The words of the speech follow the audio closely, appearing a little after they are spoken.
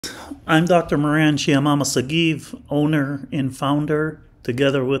I'm Dr. Moran Shiamama Sagiv, owner and founder,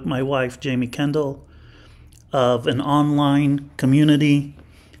 together with my wife Jamie Kendall, of an online community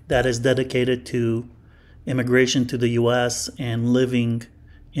that is dedicated to immigration to the U.S. and living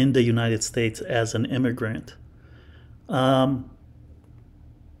in the United States as an immigrant. The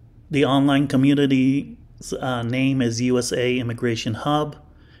online community's name is U.S.A. Immigration Hub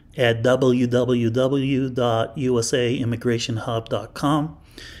at www.usaimmigrationhub.com.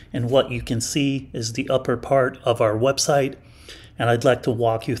 And what you can see is the upper part of our website. And I'd like to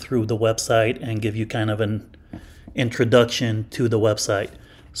walk you through the website and give you kind of an introduction to the website.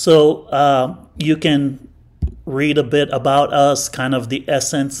 So you can read a bit about us, kind of the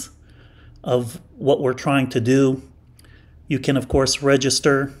essence of what we're trying to do. You can, of course,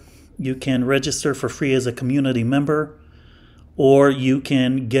 register. You can register for free as a community member, or you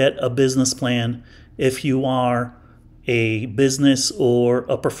can get a business plan if you are a business or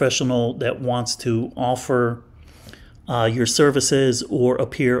a professional that wants to offer your services or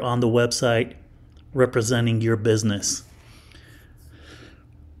appear on the website representing your business.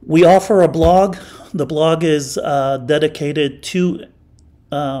 We offer a blog. The blog is dedicated to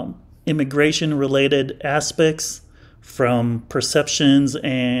immigration-related aspects, from perceptions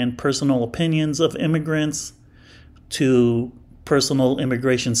and personal opinions of immigrants to personal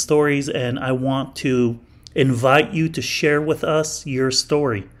immigration stories, and I want to invite you to share with us your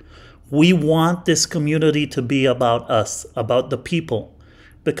story. We want this community to be about us, about the people,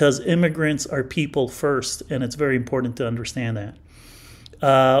 because immigrants are people first, and it's very important to understand that.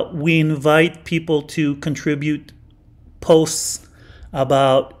 We invite people to contribute posts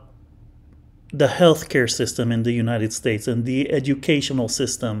about the healthcare system in the United States and the educational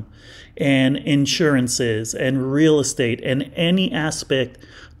system and insurances and real estate and any aspect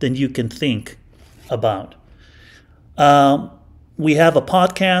that you can think about. We have a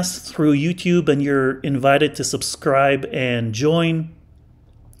podcast through YouTube, and you're invited to subscribe and join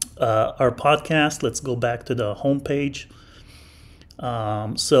our podcast. Let's go back to the homepage.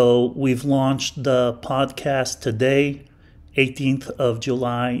 So we've launched the podcast today, 18th of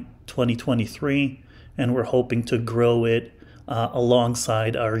July, 2023, and we're hoping to grow it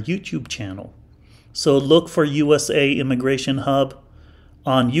alongside our YouTube channel. So look for U.S.A. Immigration Hub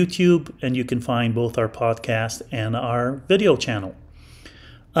on YouTube, and you can find both our podcast and our video channel.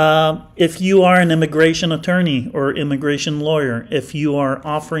 If you are an immigration attorney or immigration lawyer, if you are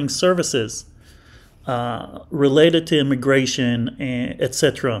offering services related to immigration,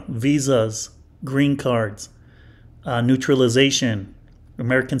 etc., visas, green cards, neutralization,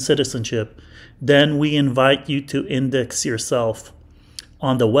 American citizenship, then we invite you to index yourself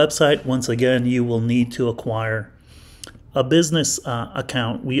on the website. Once again, you will need to acquire a business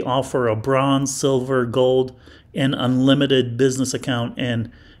account. We offer a bronze, silver, gold, and unlimited business account,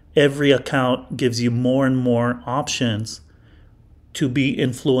 and every account gives you more and more options to be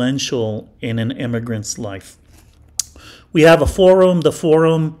influential in an immigrant's life. We have a forum. The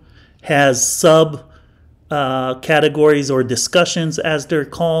forum has sub categories or discussions, as they're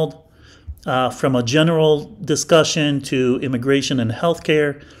called, from a general discussion to immigration and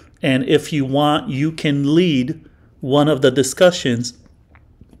healthcare. And if you want, you can lead one of the discussions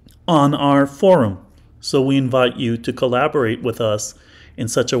on our forum. So we invite you to collaborate with us in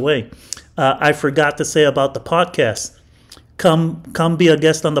such a way. I forgot to say about the podcast. Come be a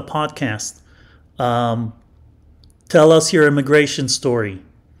guest on the podcast. Tell us your immigration story.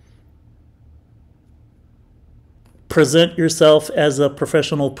 Present yourself as a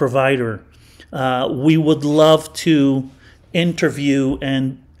professional provider. We would love to interview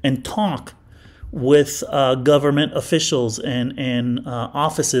and talk with government officials and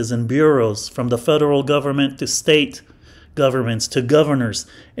offices and bureaus, from the federal government to state governments to governors.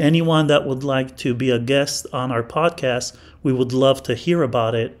 Anyone that would like to be a guest on our podcast, we would love to hear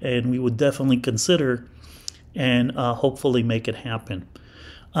about it, and we would definitely consider and hopefully make it happen.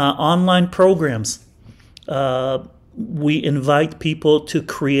 Online programs. We invite people to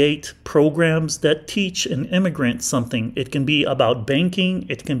create programs that teach an immigrant something. It can be about banking.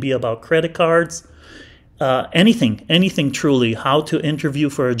 It can be about credit cards. Anything truly. How to interview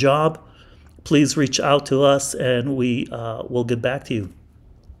for a job. Please reach out to us, and we will get back to you.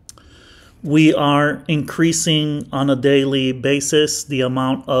 We are increasing on a daily basis the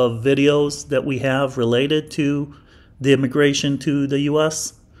amount of videos that we have related to the immigration to the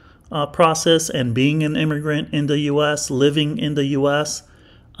U.S. Process and being an immigrant in the U.S., living in the U.S.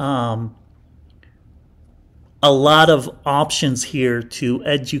 A lot of options here to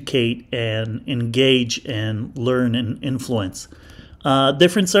educate and engage and learn and influence.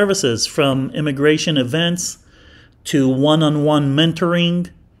 Different services, from immigration events to one-on-one mentoring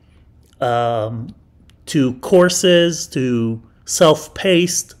to courses, to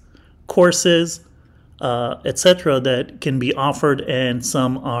self-paced courses, etc., that can be offered, and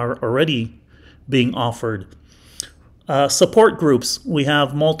some are already being offered. Support groups. We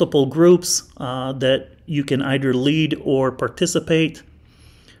have multiple groups that you can either lead or participate.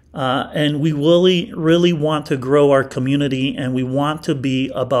 And we really want to grow our community, and we want to be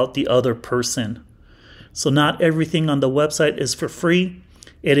about the other person. So not everything on the website is for free.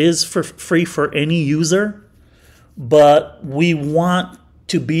 It is for free for any user, but we want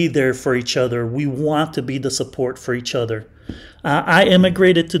to be there for each other. We want to be the support for each other. I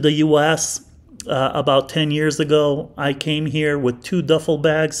immigrated to the U.S. About 10 years ago. I came here with 2 duffel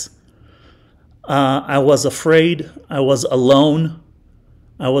bags. I was afraid. I was alone.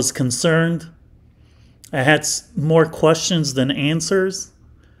 I was concerned. I had more questions than answers.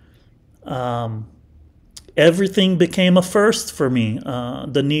 Everything became a first for me.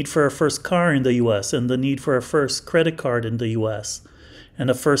 The need for a first car in the U.S. and the need for a first credit card in the U.S. and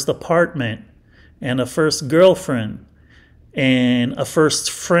a first apartment and a first girlfriend and a first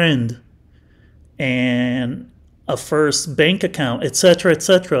friend and a first bank account, etc.,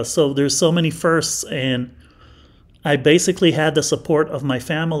 etc. So there's so many firsts, and I basically had the support of my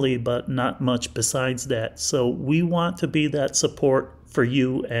family, but not much besides that. So we want to be that support for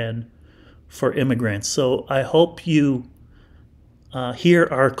you and for immigrants. So I hope you hear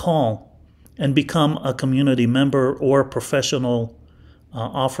our call and become a community member or professional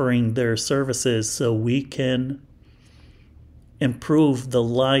offering their services, so we can improve the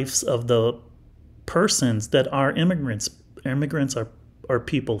lives of the persons that are immigrants. Immigrants are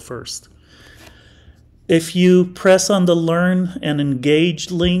people first. If you press on the Learn and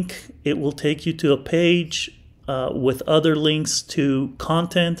Engage link, it will take you to a page with other links to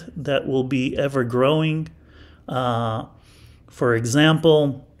content that will be ever growing. For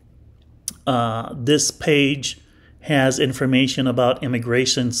example, this page has information about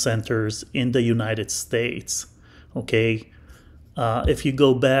immigration centers in the United States. Okay. If you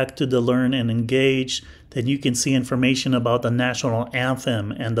go back to the Learn and Engage, then you can see information about the national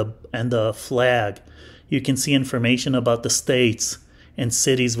anthem and the flag. You can see information about the states and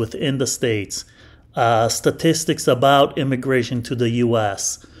cities within the states, statistics about immigration to the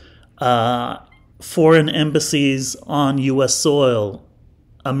U.S., foreign embassies on U.S. soil,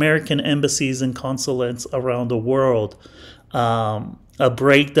 American embassies and consulates around the world, a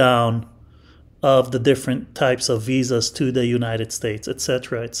breakdown of the different types of visas to the United States,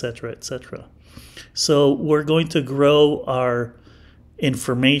 etc., etc., etc. So we're going to grow our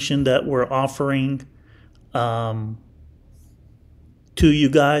information that we're offering to you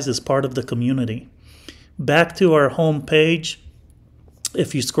guys as part of the community. Back to our home page.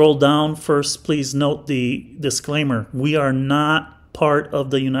 If you scroll down first, please note the disclaimer. We are not part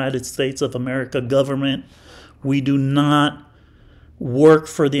of the United States of America government. We do not work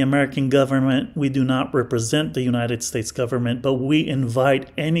for the American government. We do not represent the United States government, but we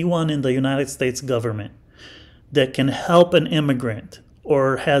invite anyone in the United States government that can help an immigrant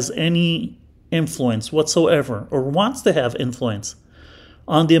or has any influence whatsoever or wants to have influence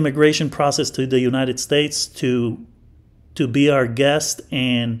on the immigration process to the United States to be our guest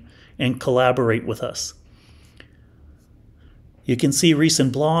and collaborate with us. You can see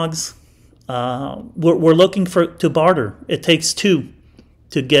recent blogs. We're looking to barter. It takes 2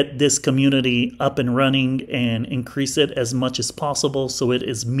 to get this community up and running and increase it as much as possible so it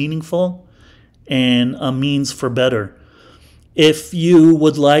is meaningful and a means for better. If you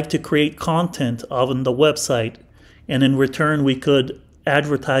would like to create content on the website, and in return we could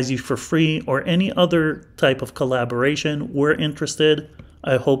advertise you for free or any other type of collaboration, we're interested.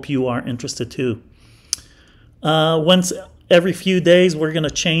 I hope you are interested too. Once every few days, we're going to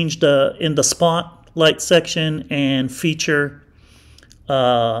change in the spotlight section and feature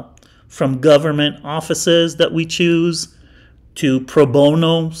from government offices that we choose to pro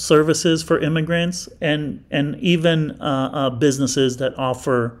bono services for immigrants and even businesses that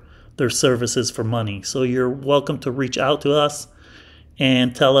offer their services for money. So you're welcome to reach out to us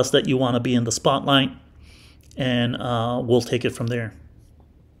and tell us that you want to be in the spotlight, and we'll take it from there.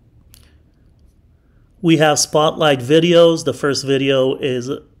 We have spotlight videos. The first video is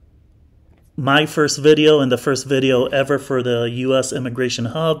my first video and the first video ever for the U.S. Immigration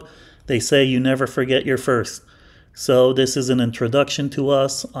Hub. They say you never forget your first. So this is an introduction to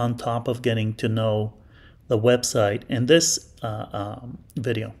us on top of getting to know the website in this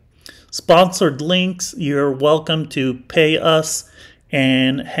video. Sponsored links, you're welcome to pay us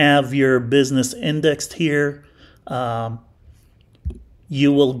and have your business indexed here.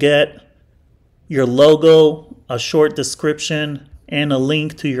 You will get your logo, a short description, and a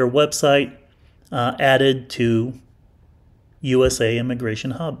link to your website added to U.S.A.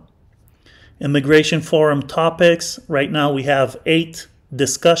 Immigration Hub. Immigration Forum topics. Right now we have 8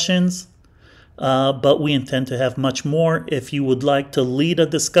 discussions, but we intend to have much more. If you would like to lead a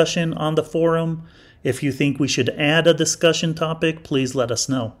discussion on the forum, if you think we should add a discussion topic, please let us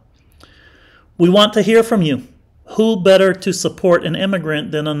know. We want to hear from you. Who better to support an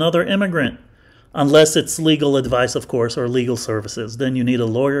immigrant than another immigrant? Unless it's legal advice, of course, or legal services. Then you need a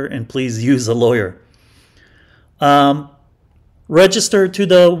lawyer, and please use a lawyer. Register to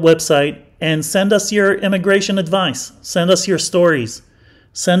the website and send us your immigration advice. Send us your stories.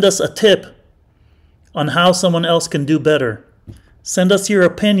 Send us a tip on how someone else can do better. Send us your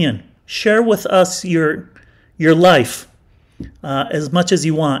opinion. Share with us your life as much as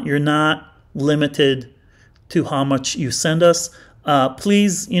you want. You're not limited to how much you send us.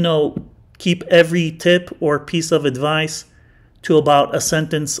 Please, keep every tip or piece of advice to about a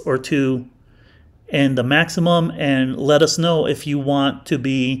sentence or two and the maximum, and let us know if you want to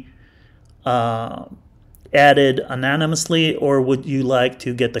be added anonymously, or would you like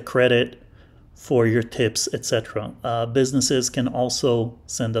to get the credit for your tips, etc. Businesses can also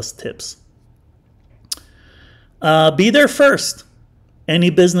send us tips. Be there first.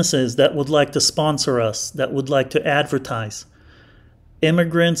 Any businesses that would like to sponsor us, that would like to advertise.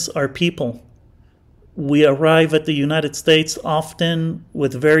 Immigrants are people. We arrive at the United States often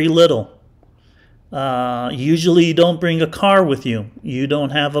with very little. Usually you don't bring a car with you. You don't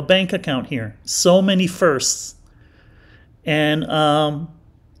have a bank account here. So many firsts. And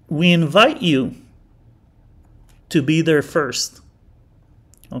we invite you to be there first.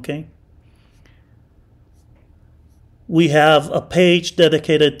 Okay? We have a page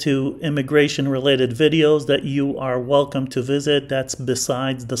dedicated to immigration-related videos that you are welcome to visit. That's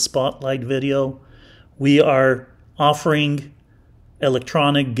besides the spotlight video. We are offering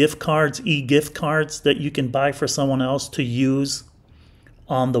electronic gift cards, e-gift cards that you can buy for someone else to use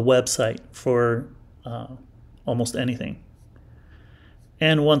on the website for almost anything.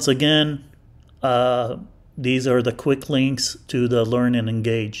 And once again, these are the quick links to the Learn and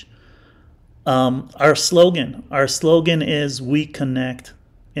Engage. Our slogan is "We connect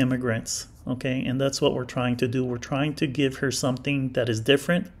immigrants." Okay, and that's what we're trying to do. We're trying to give her something that is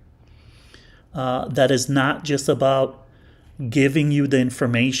different, that is not just about giving you the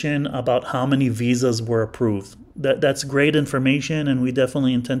information about how many visas were approved. That's great information, and we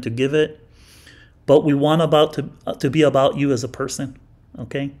definitely intend to give it. But we want to be about you as a person.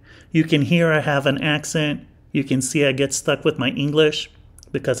 Okay, you can hear I have an accent. You can see I get stuck with my English,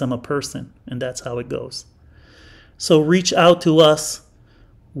 because I'm a person, and that's how it goes. So reach out to us.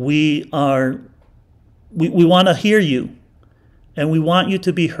 We want to hear you, and we want you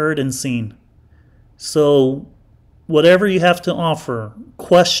to be heard and seen. So whatever you have to offer,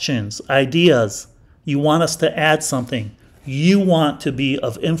 questions, ideas, you want us to add something, you want to be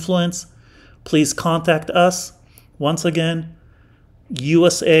of influence, please contact us. Once again,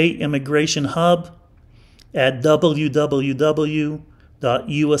 U.S.A. Immigration Hub at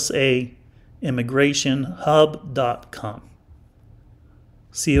www.usaimmigrationhub.com.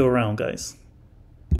 See you around, guys.